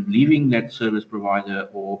negative and leaving that service provider,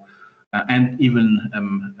 or and even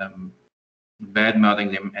bad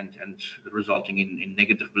mouthing them and resulting in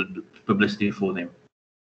negative publicity for them.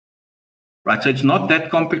 Right, so it's not that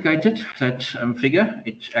complicated, that figure.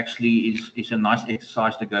 It actually is a nice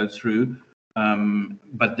exercise to go through,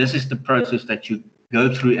 but this is the process that you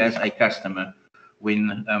go through as a customer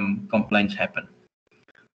when complaints happen.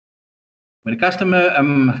 When a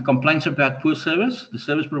customer complains about poor service, the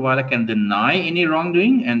service provider can deny any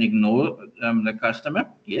wrongdoing and ignore the customer.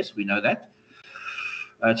 Yes, we know that.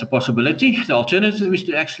 It's a possibility. The alternative is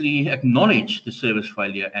to actually acknowledge the service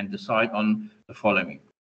failure and decide on the following.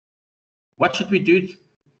 What should we do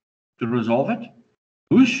to resolve it?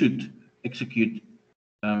 Who should execute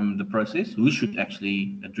the process? Who should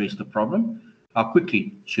actually address the problem? How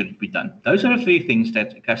quickly should it be done? Those are the three things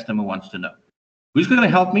that a customer wants to know. Who's going to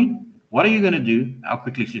help me? What are you going to do? How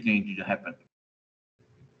quickly is it going to happen?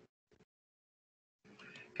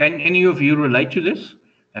 Can any of you relate to this?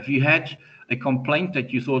 Have you had a complaint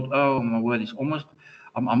that you thought, oh my word, it's almost,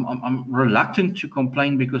 I'm reluctant to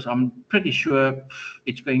complain because I'm pretty sure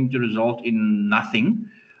it's going to result in nothing.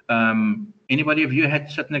 Anybody of you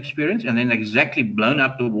had such an experience and then exactly blown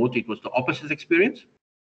out the water? It was the opposite experience?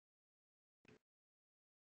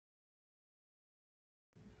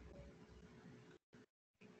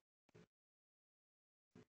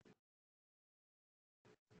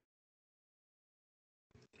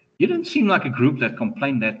 You don't seem like a group that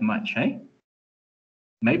complained that much, eh?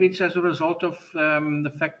 Maybe it's as a result of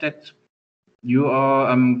the fact that you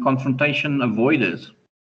are confrontation avoiders.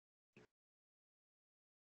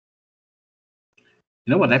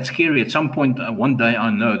 You know what? That's scary. At some point, one day,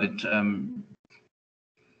 I know that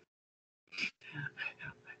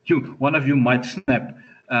one of you might snap,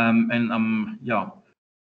 and yeah.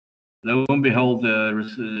 Lo and behold, the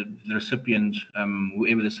recipient,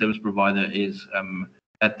 whoever the service provider is,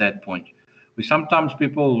 at that point. We sometimes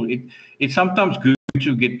it's sometimes good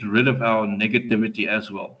to get rid of our negativity as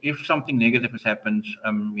well. If something negative has happened,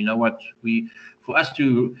 you know what, for us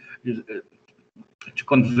to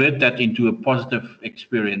convert that into a positive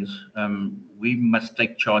experience, we must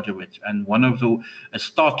take charge of it. And one of a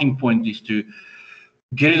starting point is to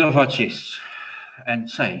get it off our chests and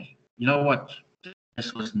say, you know what,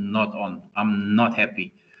 this was not on. I'm not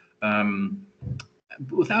happy.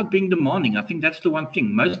 Without being demanding. I think that's the one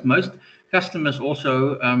thing. Most customers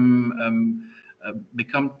also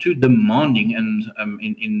become too demanding and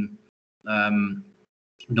in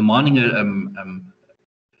demanding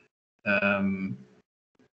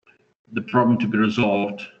the problem to be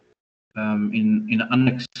resolved in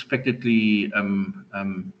unexpectedly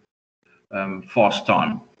fast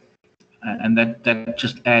time, and that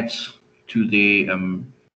just adds to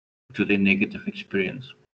their negative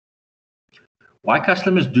experience. Why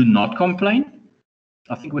customers do not complain?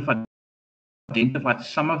 I think we've identified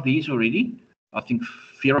some of these already. I think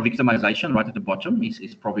fear of victimization right at the bottom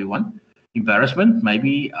is probably one. Embarrassment,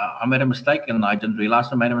 maybe I made a mistake and I didn't realize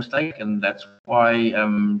I made a mistake, and that's why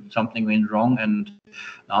something went wrong, and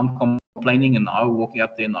I'm complaining and I'm walking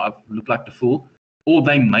up there and I look like the fool. Or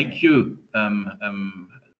they make you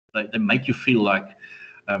they make you feel like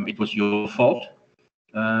it was your fault.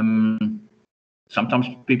 Sometimes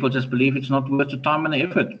people just believe it's not worth the time and the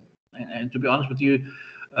effort. And to be honest with you,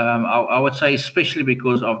 I would say, especially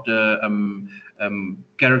because of the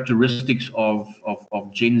characteristics of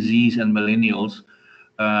Gen Zs and millennials,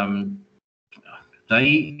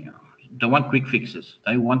 they want quick fixes.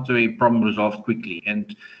 They want a problem resolved quickly,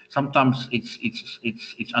 and sometimes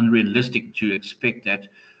it's unrealistic to expect that,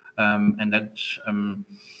 and that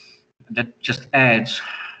just adds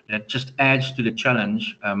to the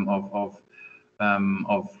challenge of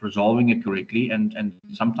resolving it correctly, and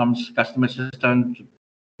sometimes customers just don't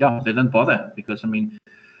bother, because I mean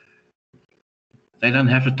they don't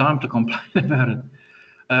have the time to complain about it.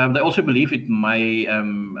 They also believe it may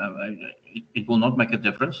it will not make a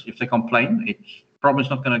difference if they complain. It's problem is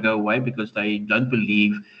not going to go away, because they don't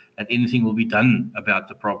believe that anything will be done about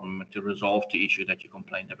the problem to resolve the issue that you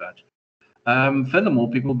complained about. Furthermore,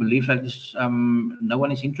 people believe that no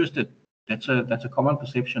one is interested. That's a common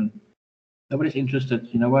perception. Nobody's interested.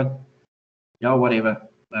 You know what? Yeah, whatever.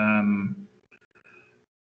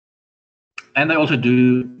 And they also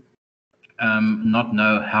do not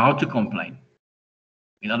know how to complain.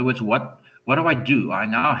 In other words, what do I do? I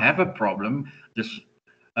now have a problem. This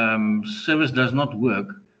service does not work.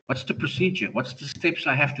 What's the procedure? What's the steps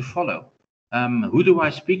I have to follow? Who do I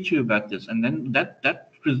speak to about this? And then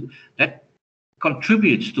that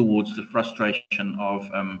contributes towards the frustration of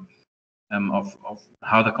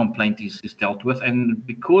how the complaint is dealt with. And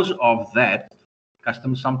because of that,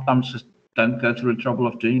 customers sometimes just don't go through the trouble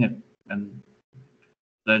of doing it, and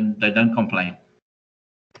then they don't complain.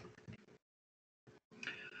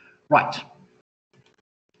 Right.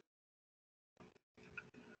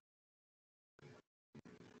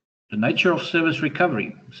 The nature of service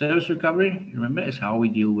recovery. Service recovery, remember, is how we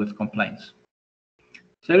deal with complaints.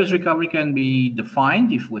 Service recovery can be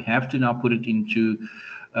defined, if we have to now put it into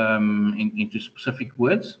specific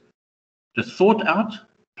words, the thought out,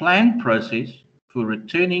 planned process for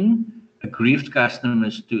returning aggrieved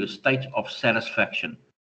customers to a state of satisfaction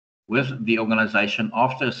with the organization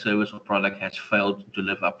after a service or product has failed to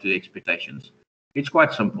live up to the expectations. It's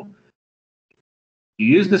quite simple. You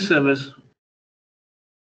use the service,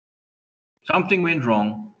 something went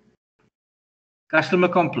wrong, customer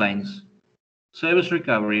complains. Service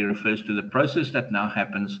recovery refers to the process that now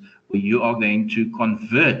happens where you are going to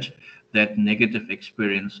convert that negative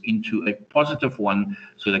experience into a positive one,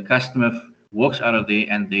 so the customer walks out of there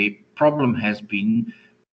and the problem has been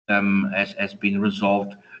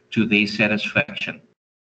resolved to their satisfaction.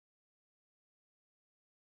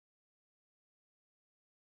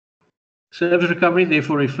 Service recovery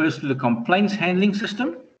therefore refers to the complaints handling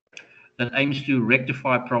system that aims to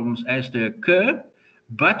rectify problems as they occur,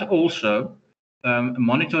 but also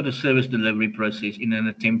monitor the service delivery process in an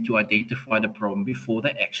attempt to identify the problem before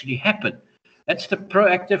they actually happen. That's the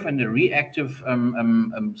proactive and the reactive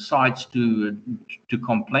sides to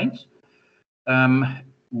complaints.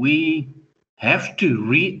 We have to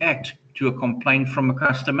react to a complaint from a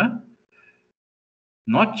customer,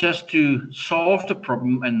 not just to solve the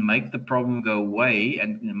problem and make the problem go away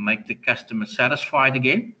and make the customer satisfied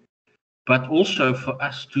again, but also for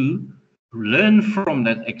us to learn from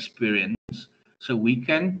that experience so we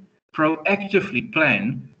can proactively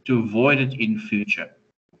plan to avoid it in future.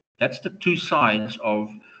 That's the two sides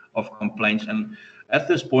of complaints. And at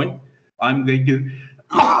this point, I'm going to,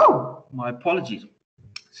 my apologies,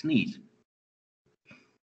 sneeze.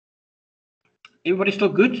 Everybody still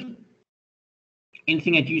good?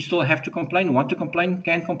 Anything that you still have to complain, want to complain,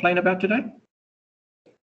 can complain about today?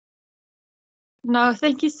 No,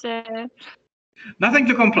 thank you, sir. Nothing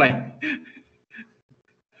to complain.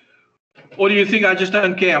 Or do you think I just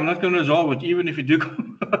don't care? I'm not going to resolve it, even if you do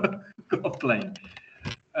complain.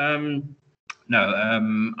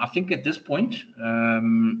 No, I think at this point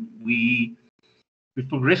we've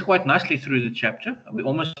progressed quite nicely through the chapter. We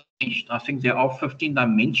almost finished. I think there are 15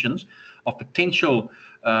 dimensions of potential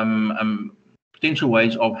potential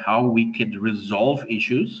ways of how we could resolve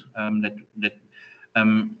issues that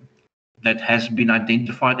has been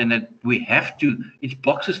identified, and that we have to. It's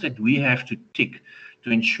boxes that we have to tick to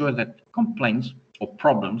ensure that complaints or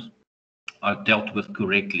problems are dealt with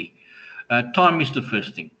correctly. Time is the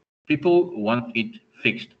first thing. People want it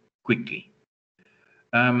fixed quickly.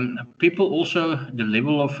 People also, the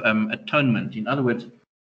level of atonement. In other words,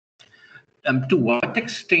 to what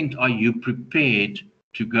extent are you prepared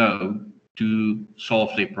to go to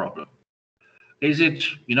solve their problem? Is it,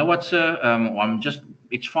 you know what, sir,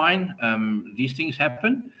 it's fine. These things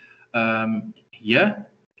happen. Yeah,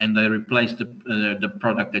 and they replace the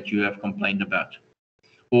product that you have complained about.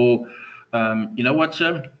 Or, you know what,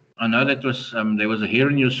 sir, I know that there was a hair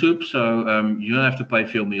in your soup, so you don't have to pay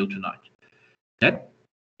for your meal tonight. That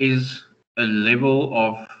is a level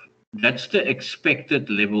of, that's the expected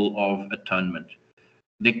level of atonement.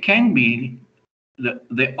 There can be,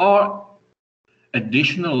 there are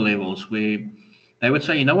additional levels where they would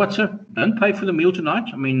say, you know what, sir, don't pay for the meal tonight.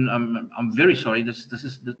 I mean, I'm very sorry. This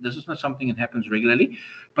is not something that happens regularly.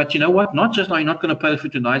 But you know what? Not just are you not going to pay for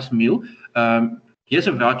tonight's meal. Here's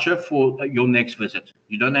a voucher for your next visit.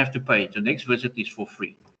 You don't have to pay. The next visit is for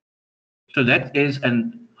free. So that is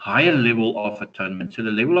a higher level of atonement. So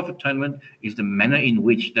the level of atonement is the manner in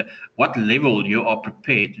which what level you are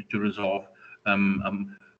prepared to resolve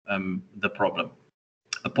the problem.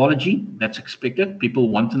 Apology, that's expected. People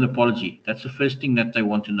want an apology. That's the first thing that they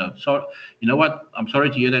want to know. So, you know what? I'm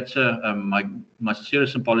sorry to hear that, sir. My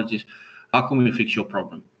sincerest apologies. How can we fix your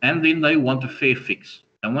problem? And then they want a fair fix.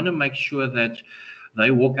 They want to make sure that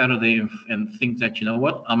they walk out of there and think that, you know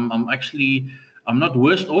what? I'm not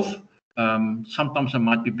worse off. Sometimes I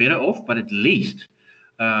might be better off, but at least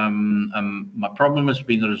my problem has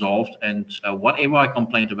been resolved, and whatever I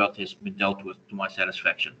complained about has been dealt with to my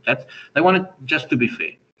satisfaction. They want it just to be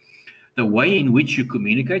fair. The way in which you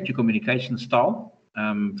communicate, your communication style,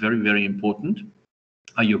 very, very important.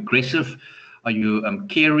 Are you aggressive? Are you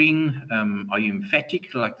caring? Are you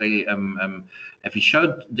emphatic? Like have you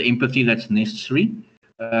showed the empathy that's necessary?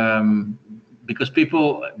 Because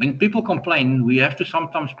when people complain, we have to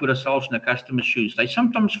sometimes put ourselves in the customer's shoes. They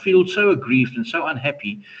sometimes feel so aggrieved and so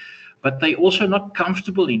unhappy, but they also not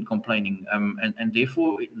comfortable in complaining. And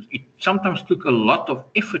therefore, it sometimes took a lot of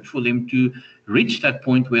effort for them to reach that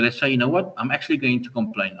point where they say, you know what, I'm actually going to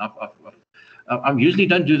complain. I usually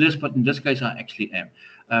don't do this, but in this case, I actually am.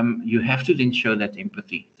 You have to then show that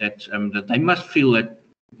empathy, that they must feel that,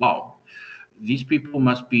 wow, these people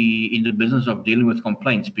must be in the business of dealing with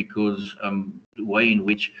complaints, because the way in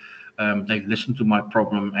which they listened to my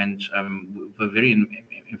problem and were very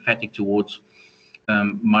emphatic towards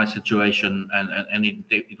my situation, and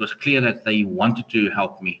it was clear that they wanted to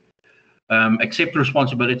help me. Accept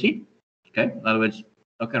responsibility. Okay, in other words,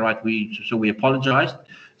 okay, right, we apologized.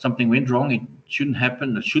 Something went wrong. It shouldn't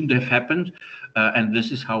happen. It shouldn't have happened. And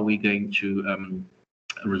this is how we're going to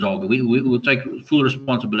resolve it. We will take full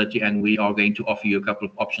responsibility, and we are going to offer you a couple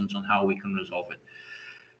of options on how we can resolve it.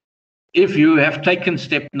 If you have taken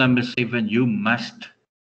step number 7, you must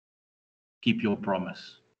keep your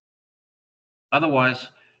promise. Otherwise,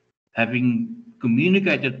 having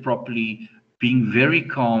communicated properly, being very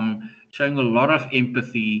calm, showing a lot of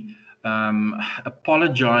empathy,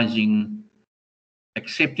 apologizing,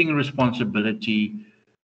 accepting responsibility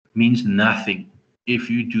means nothing if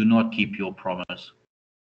you do not keep your promise.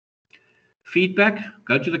 Feedback,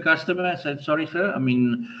 go to the customer and say, sorry, sir, I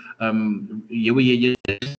mean, you were here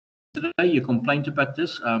yesterday, you complained about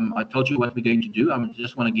this. I told you what we're going to do. I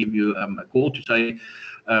just want to give you a call to say,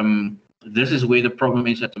 this is where the problem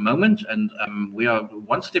is at the moment, and we are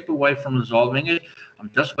one step away from resolving it.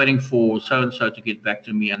 I'm just waiting for so-and-so to get back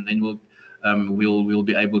to me, and then we'll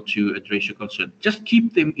be able to address your concern. Just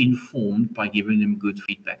keep them informed by giving them good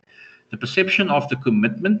feedback. The perception of the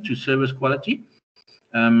commitment to service quality,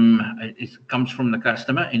 it comes from the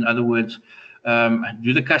customer. In other words,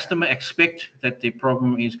 do the customer expect that their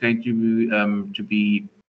problem is going to be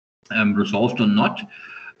resolved or not?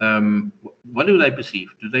 What do they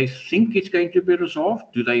perceive? Do they think it's going to be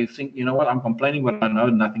resolved? Do they think, you know what, I'm complaining, but I know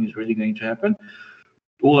nothing is really going to happen?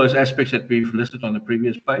 All those aspects that we've listed on the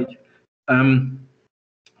previous page.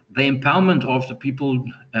 the empowerment of the people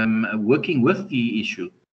working with the issue.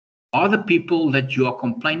 Are the people that you are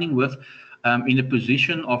complaining with in a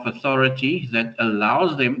position of authority that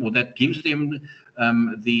allows them, or that gives them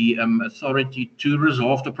the authority to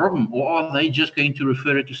resolve the problem, or are they just going to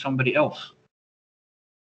refer it to somebody else?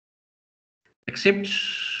 Except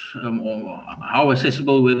or how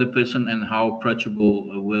accessible were the person and how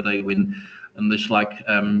approachable were they when, and it's like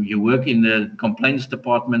you work in the complaints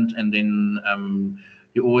department, and then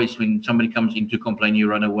you always, when somebody comes in to complain, you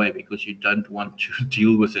run away because you don't want to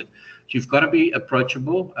deal with it. So you've got to be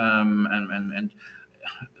approachable, and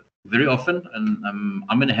very often, and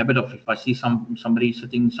I'm in a habit of, if I see somebody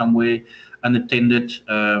sitting somewhere unattended,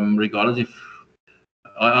 regardless if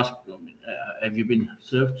I ask, have you been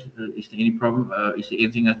served? Is there any problem? Is there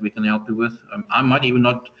anything that we can help you with? I might even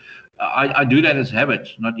not, I do that as a habit,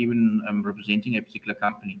 not even representing a particular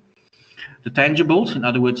company. The tangibles, in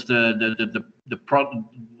other words, the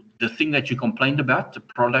thing that you complained about, the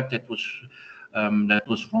product that was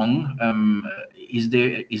wrong, is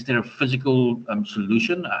there a physical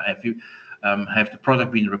solution? Have the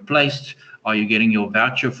product been replaced? Are you getting your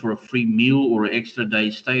voucher for a free meal or an extra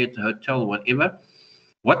day stay at the hotel, whatever?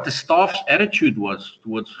 What the staff's attitude was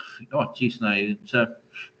towards, oh, geez, no, it's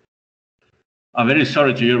I'm very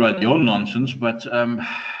sorry to hear about your nonsense, but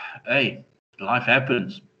hey, life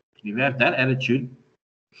happens. If you have that attitude,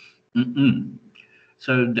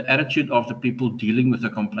 so the attitude of the people dealing with the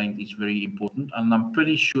complaint is very important. And I'm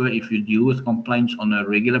pretty sure if you deal with complaints on a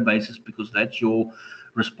regular basis, because that's your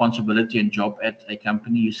responsibility and job at a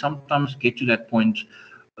company, you sometimes get to that point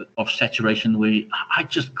of saturation where I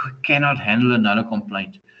just cannot handle another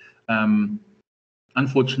complaint.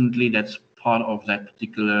 Unfortunately, that's part of that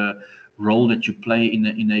particular role that you play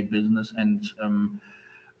in a business, and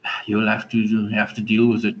you'll have to deal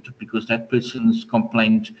with it, because that person's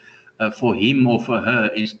complaint for him or for her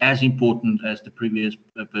is as important as the previous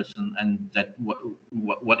person, and that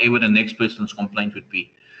whatever the next person's complaint would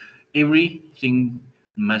be. Everything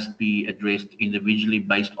must be addressed individually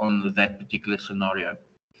based on that particular scenario.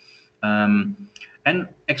 And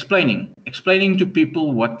explaining to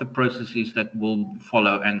people what the process is that will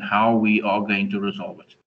follow and how we are going to resolve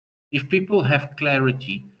it. If people have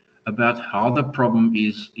clarity about how the problem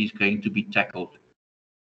is going to be tackled,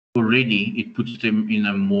 already it puts them in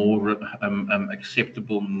a more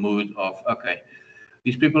acceptable mood of, okay,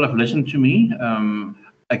 these people have listened to me.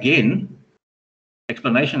 Again,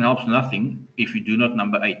 explanation helps nothing if you do not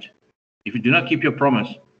number 8. If you do not keep your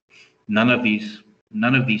promise, none of these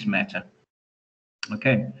matter.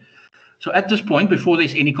 Okay, so at this point, before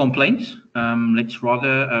there's any complaints, let's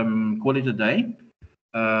rather call it a day,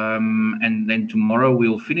 and then tomorrow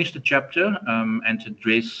we'll finish the chapter and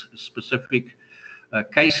address a specific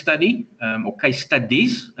case study or case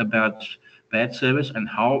studies about bad service and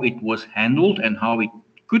how it was handled and how it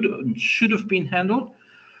should have been handled.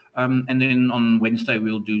 And then on Wednesday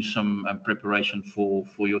we'll do some preparation for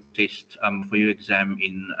your test, for your exam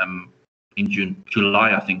in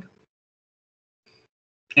July, I think.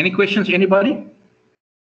 Any questions, anybody?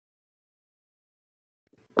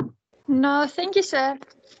 No, thank you, sir.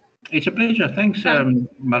 It's a pleasure. Thanks,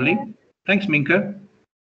 Marley. Thanks, Minka.